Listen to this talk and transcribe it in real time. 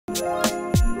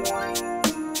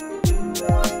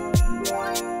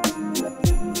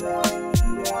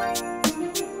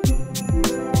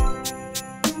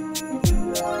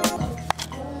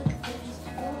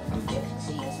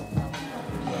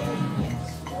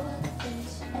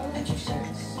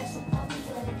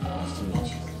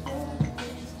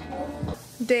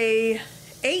day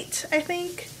 8, I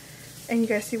think. And you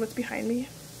guys see what's behind me?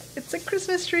 It's a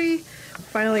Christmas tree.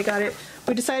 Finally got it.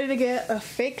 We decided to get a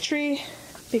fake tree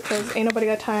because ain't nobody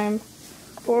got time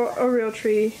for a real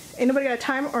tree. Ain't nobody got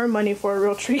time or money for a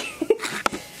real tree.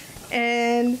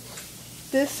 And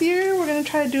this year we're gonna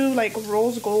try to do like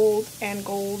rose gold and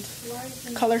gold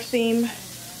color theme.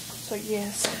 So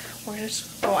yes, we're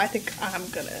just, I think I'm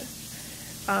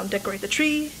gonna decorate the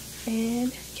tree,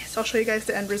 and yes, I'll show you guys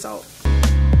the end result.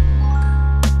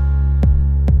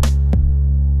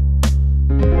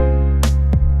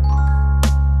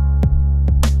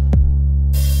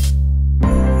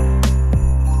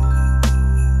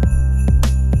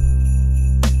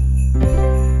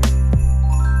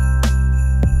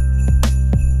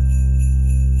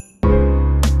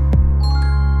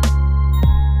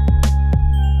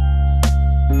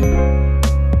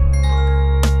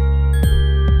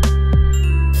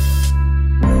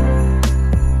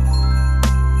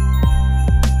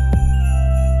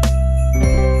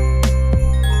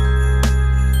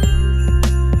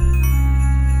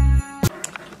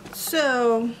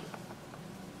 So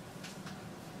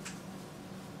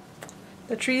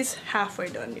the tree's halfway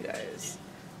done, you guys.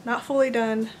 Not fully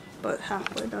done, but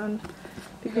halfway done.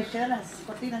 Because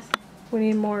we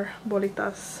need more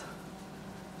bolitas,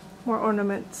 more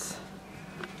ornaments.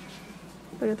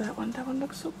 Look at that one. That one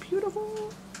looks so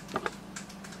beautiful.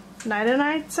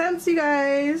 99 cents, you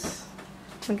guys.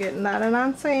 I'm getting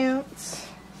 99 cents.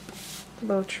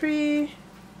 Little tree.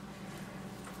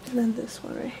 And then this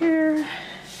one right here.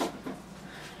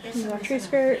 And our tree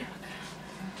skirt.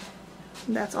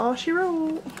 And that's all she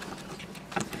wrote.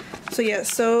 So yeah,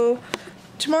 so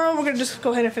tomorrow we're gonna just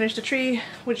go ahead and finish the tree.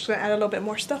 We're just gonna add a little bit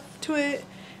more stuff to it,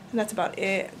 and that's about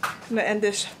it. I'm gonna end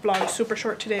this vlog super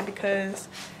short today because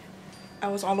I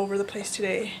was all over the place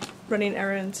today, running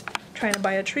errands, trying to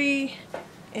buy a tree,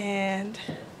 and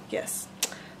yes.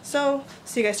 So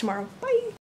see you guys tomorrow. Bye.